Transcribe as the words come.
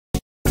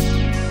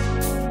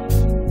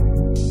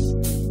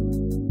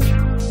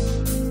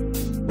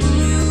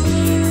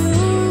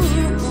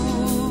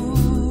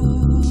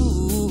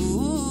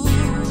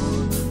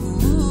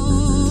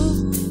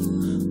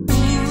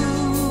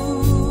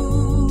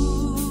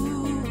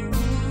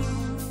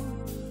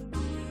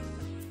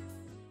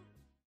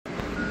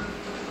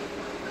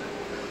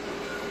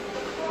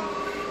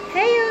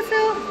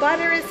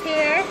sister is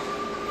here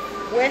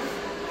with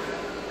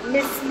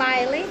Miss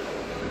Smiley.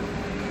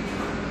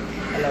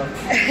 Hello.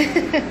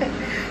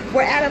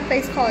 We're at a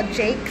place called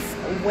Jake's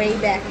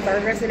Wayback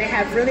Burgers, and they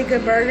have really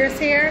good burgers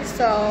here.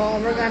 So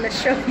we're gonna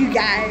show you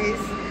guys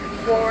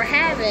what we're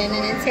having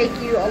and then take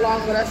you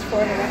along with us for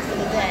the rest of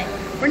the day.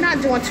 We're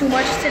not doing too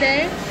much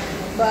today,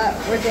 but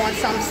we're doing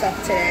some stuff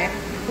today.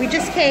 We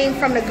just came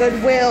from the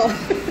Goodwill.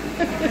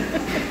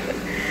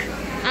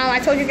 I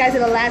told you guys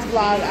in the last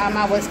vlog,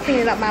 I was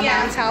cleaning up my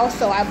mom's house,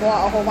 so I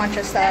bought a whole bunch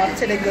of stuff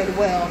to the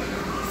Goodwill.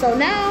 So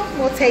now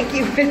we'll take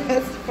you with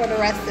us for the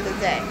rest of the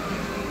day.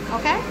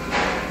 Okay?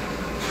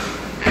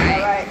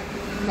 All right.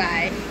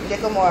 Bye.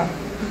 Get some more.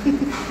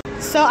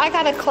 So I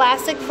got a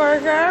classic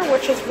burger,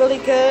 which is really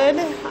good.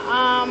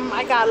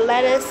 I got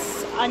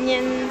lettuce,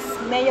 onions,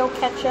 mayo,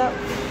 ketchup.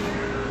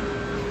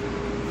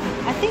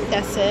 I think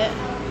that's it.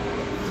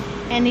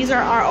 And these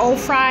are our old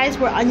fries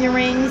with onion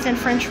rings and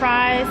french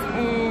fries.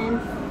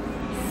 And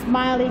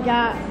Smiley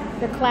got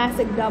the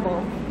classic double.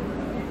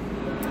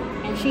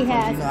 And she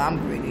has... You know I'm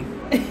greedy.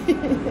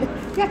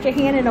 You got your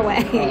hand in the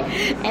way.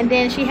 And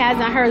then she has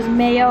on hers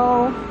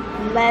mayo,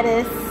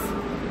 lettuce,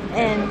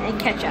 and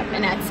ketchup.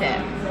 And that's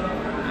it.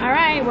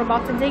 Alright, we're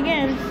about to dig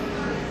in.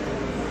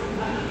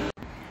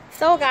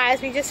 So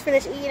guys, we just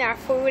finished eating our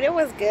food. It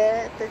was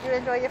good. Did you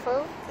enjoy your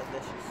food?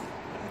 Delicious.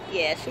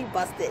 Yeah, she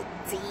busted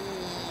deep.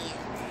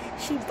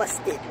 She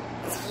busted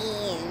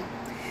deep.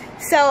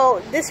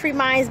 So this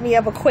reminds me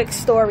of a quick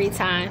story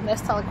time.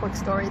 Let's tell a quick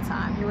story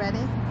time. You ready?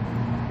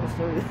 What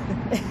story?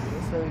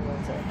 What story you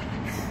want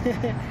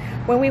to tell?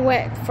 When we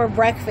went for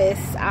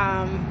breakfast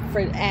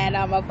at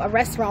a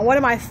restaurant, one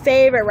of my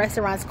favorite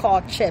restaurants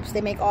called Chips. They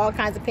make all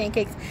kinds of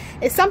pancakes.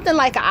 It's something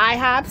like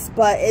IHOP's,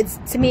 but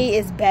to me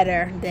it's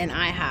better than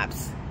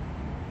IHOP's.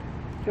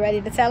 You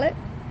ready to tell it?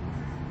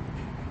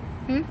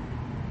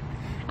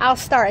 I'll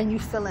start and you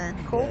fill in.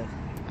 Cool?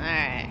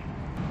 Yeah. Alright.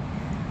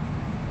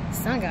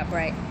 Sun got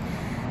bright.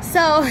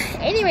 So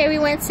anyway, we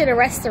went to the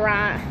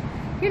restaurant,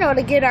 you know,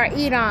 to get our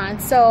eat on.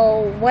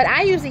 So what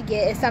I usually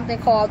get is something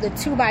called the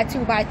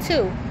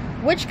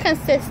 2x2x2, which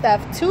consists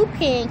of 2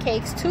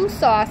 pancakes, 2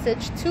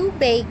 sausage, 2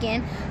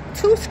 bacon,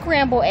 2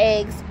 scrambled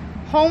eggs,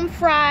 home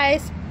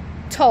fries,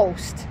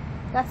 toast.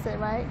 That's it,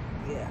 right?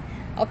 Yeah.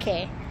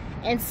 Okay.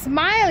 And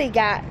Smiley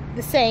got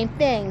the same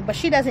thing, but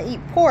she doesn't eat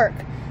pork,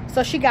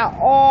 so she got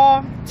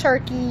all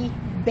turkey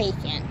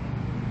bacon,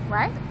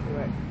 right?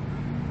 Right.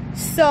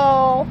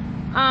 So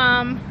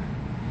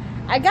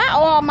I got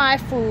all my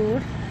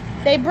food.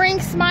 They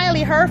bring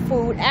Smiley her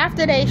food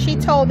after she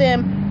told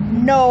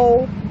them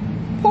no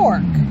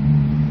pork,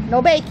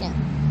 no bacon,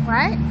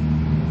 right?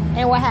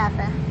 And what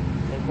happened?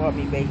 They brought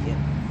me bacon.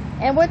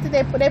 And what did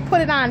they put? They put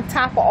it on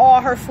top of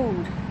all her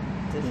food.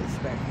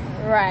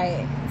 Disrespectful.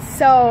 Right.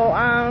 So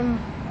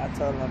I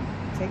told them,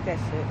 take that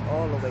shit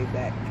all the way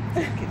back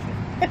to the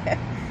kitchen.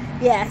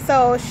 yeah,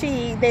 so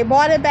they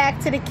brought it back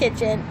to the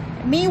kitchen.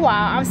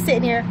 Meanwhile, I'm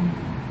sitting here.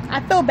 I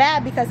feel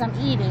bad because I'm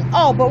eating.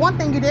 Oh, but one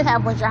thing you did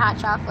have was your hot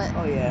chocolate.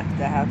 Oh yeah,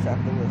 that hot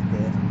chocolate was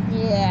good.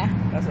 Yeah.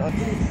 That's all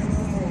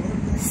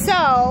good.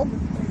 So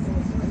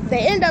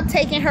they end up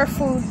taking her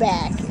food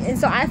back, and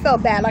so I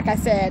felt bad. Like I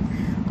said,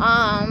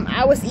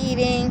 I was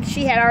eating.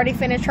 She had already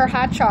finished her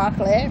hot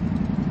chocolate,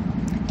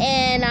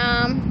 and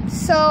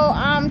so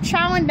I'm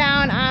chowing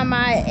down on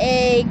my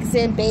eggs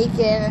and bacon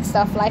and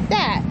stuff like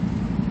that.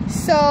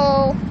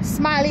 So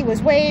Smiley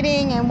was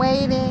waiting and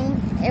waiting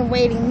and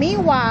waiting.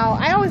 Meanwhile,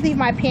 I always leave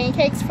my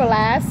pancakes for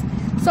last,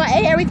 so I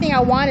ate everything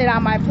I wanted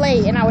on my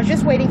plate, and I was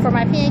just waiting for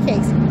my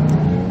pancakes.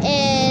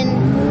 And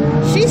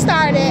she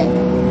started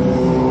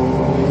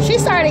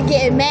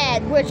getting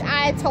mad, which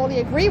I totally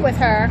agree with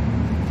her.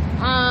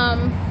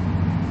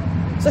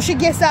 So she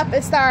gets up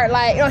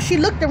and she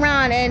looked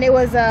around, and it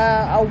was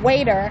a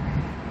waiter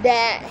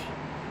that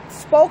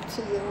spoke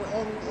to you,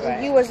 and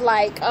Right. you was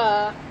like,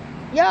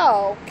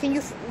 yo, can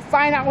you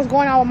find out what's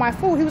going on with my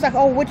food? He was like,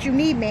 oh, what you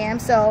need, ma'am?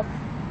 So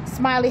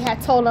Smiley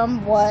had told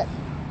him what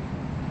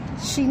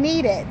she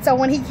needed. So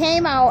when he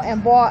came out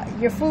and bought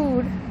your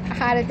food,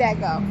 how did that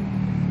go?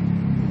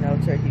 No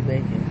turkey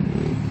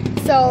bacon.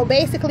 So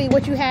basically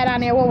what you had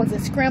on there, what was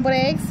it, scrambled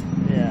eggs?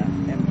 Yeah,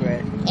 and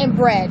bread. And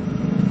bread.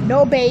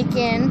 No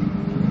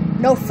bacon,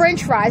 no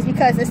french fries,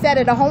 because instead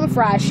of the home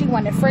fries, she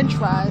wanted french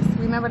fries.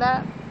 Remember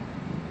that?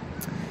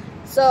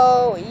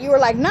 So you were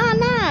like,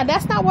 nah,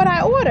 that's not what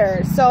I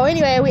ordered. So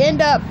anyway, we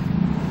end up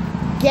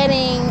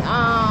getting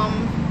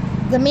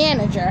the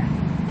manager.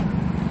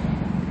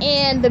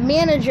 And the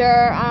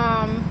manager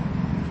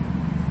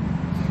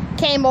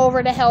came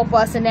over to help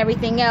us and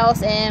everything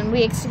else, and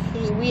we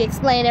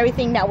explained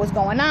everything that was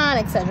going on,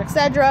 etc.,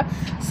 etc.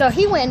 So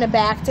he went in the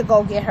back to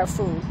go get her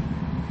food.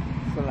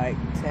 For like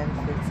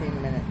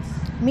 10-15 minutes.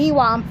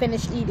 Meanwhile, I'm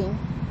finished eating.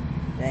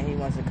 Then he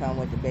wants to come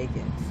with the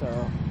bacon,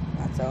 so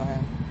I told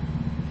him,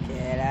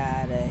 get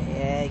out of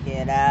here,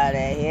 get out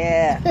of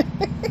here.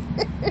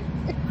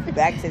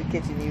 Back to the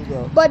kitchen you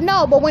go. But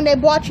when they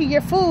bought you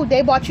your food,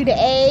 they bought you the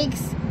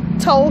eggs,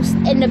 toast,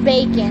 and the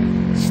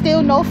bacon.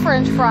 Still no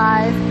french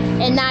fries,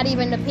 and not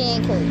even the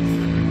pancakes.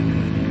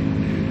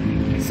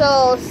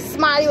 So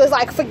Smiley was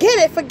like, forget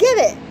it, forget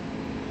it.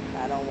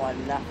 I don't want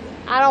nothing.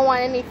 I don't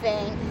want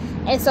anything.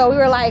 And so we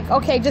were like,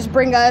 okay, just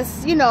bring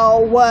us, you know,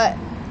 what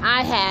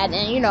I had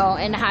and, you know,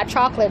 and the hot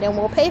chocolate, and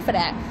we'll pay for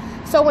that.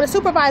 So when the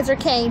supervisor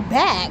came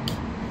back,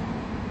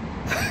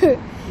 You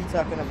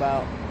talking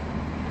about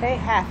pay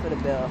half of the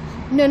bill?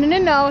 No.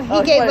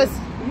 He gave us.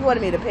 He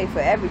wanted me to pay for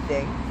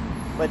everything,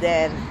 but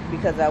then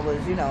because I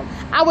was, you know,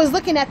 I was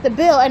looking at the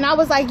bill and I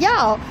was like,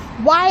 yo,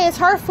 why is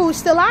her food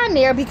still on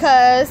there?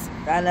 Because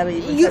I never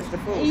even touched the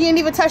food. You didn't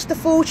even touch the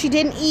food. She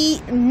didn't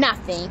eat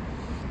nothing.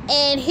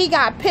 And he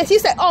got pissed. He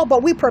said, oh,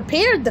 but we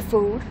prepared the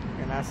food.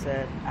 And I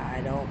said, I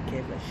don't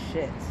give a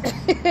shit.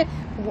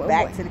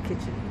 Back to the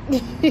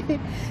kitchen.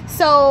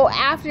 So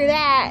after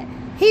that,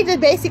 he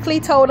just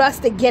basically told us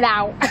to get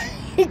out.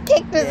 He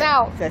kicked us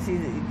out. Because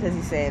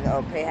he's saying,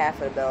 oh, pay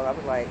half of the bill. I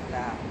was like,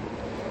 nah.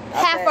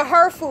 Half of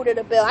her food of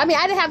the bill. I mean,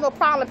 I didn't have no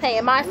problem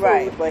paying my food.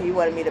 Right, but he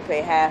wanted me to pay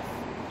half.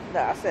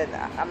 No, I said,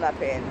 nah, I'm not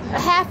paying.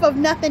 Half of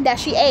nothing that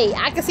she ate.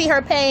 I could see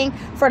her paying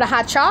for the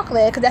hot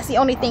chocolate because that's the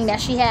only thing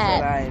that she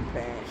had. I ain't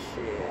paying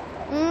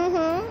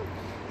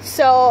shit.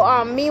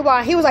 So,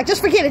 meanwhile, he was like, just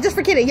forget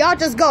it. Y'all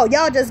just go.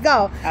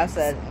 I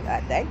said,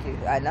 thank you.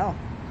 I know.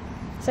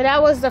 So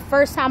that was the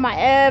first time I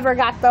ever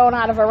got thrown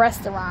out of a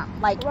restaurant.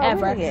 Like,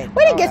 ever. We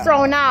didn't get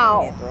thrown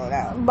out.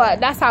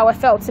 But that's how it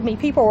felt to me.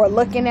 People were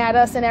looking at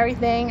us and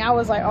everything. I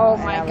was like, oh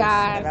my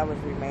God. And I was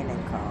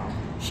remaining calm.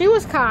 She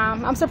was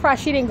calm. I'm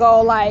surprised she didn't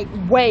go, like,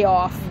 way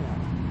off.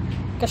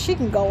 Because she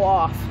can go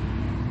off.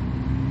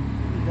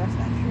 That's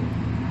not true.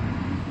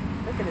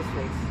 Look at his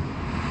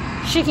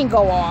face. She can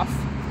go off.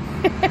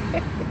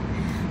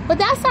 But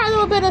that's our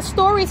little bit of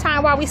story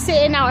time while we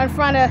sitting out in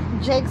front of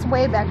Jake's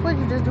Wayback. What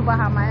did you just do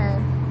behind my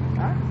head?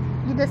 Huh?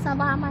 You did something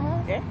behind my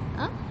head? Okay.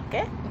 Huh?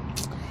 Okay.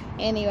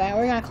 Anyway,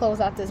 we're going to close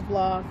out this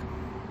vlog.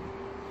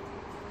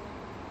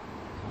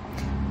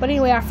 But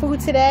anyway, our food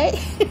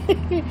today.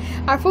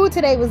 Our food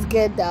today was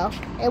good, though.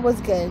 It was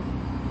good.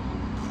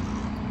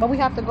 But we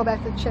have to go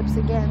back to Chips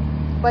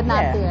again. But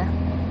not there.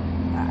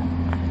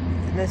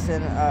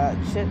 Listen,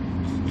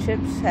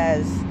 Chips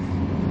has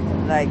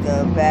like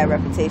a bad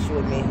reputation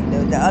with me.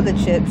 The other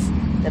Chips,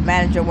 the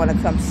manager want to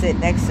come sit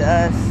next to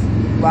us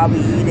while we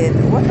eat it.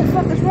 What the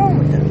fuck is wrong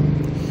with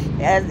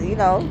them? As you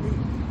know,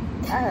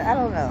 I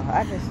don't know.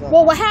 I just don't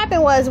know. What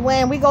happened was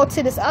when we go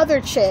to this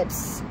other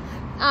Chips,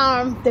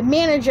 the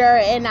manager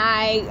and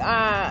I,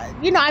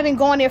 I've been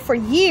going there for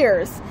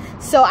years,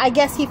 so I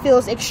guess he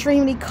feels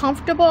extremely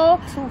comfortable.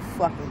 Too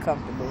fucking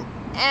comfortable.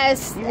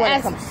 As you want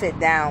to come sit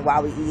down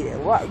while we eat it?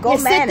 What? Go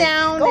manage. Sit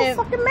down. Go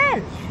fucking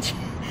manage.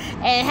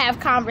 And have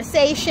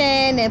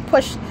conversation and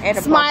push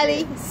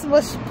Smiley's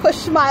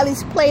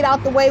plate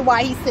out the way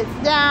while he sits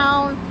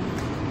down,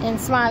 and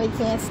Smiley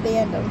can't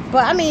stand him.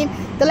 But I mean,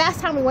 the last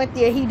time we went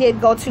there, he did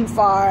go too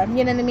far.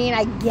 You know what I mean?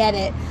 I get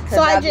it.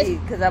 So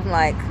because I'm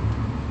like,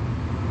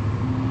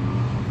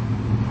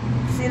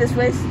 see this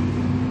face?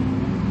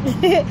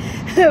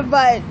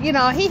 But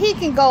he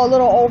can go a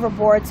little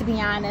overboard, to be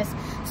honest.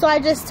 So I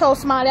just told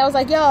Smiley, I was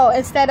like, yo,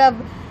 instead of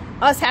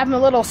us having a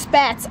little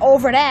spats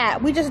over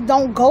that, we just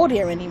don't go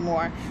there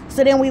anymore.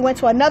 So then we went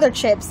to another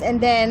Chips,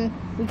 and then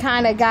we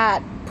kind of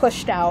got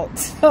pushed out.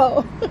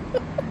 So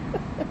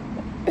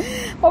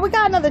well, we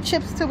got another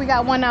Chips too. We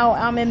got one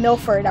out in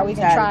Milford that we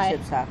can try.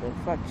 Chips hopping.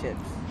 Fuck Chips.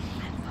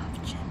 I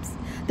love Chips.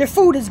 Their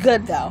food is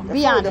good though.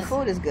 Be honest. The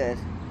food is good.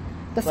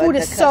 The food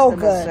is so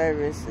good. The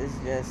service is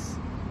just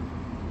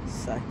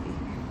sucky.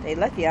 They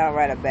lucky I don't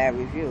write a bad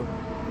review.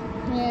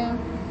 Yeah.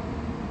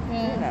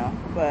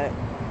 But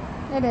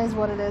it is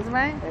what it is,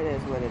 right? It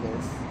is what it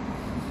is.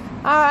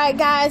 Alright,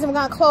 guys, I'm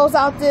going to close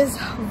out this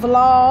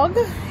vlog,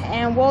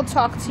 and we'll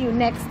talk to you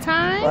next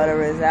time.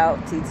 Butter is out,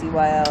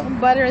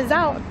 TTYL. Butter is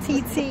out,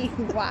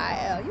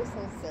 TTYL. You're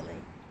so silly.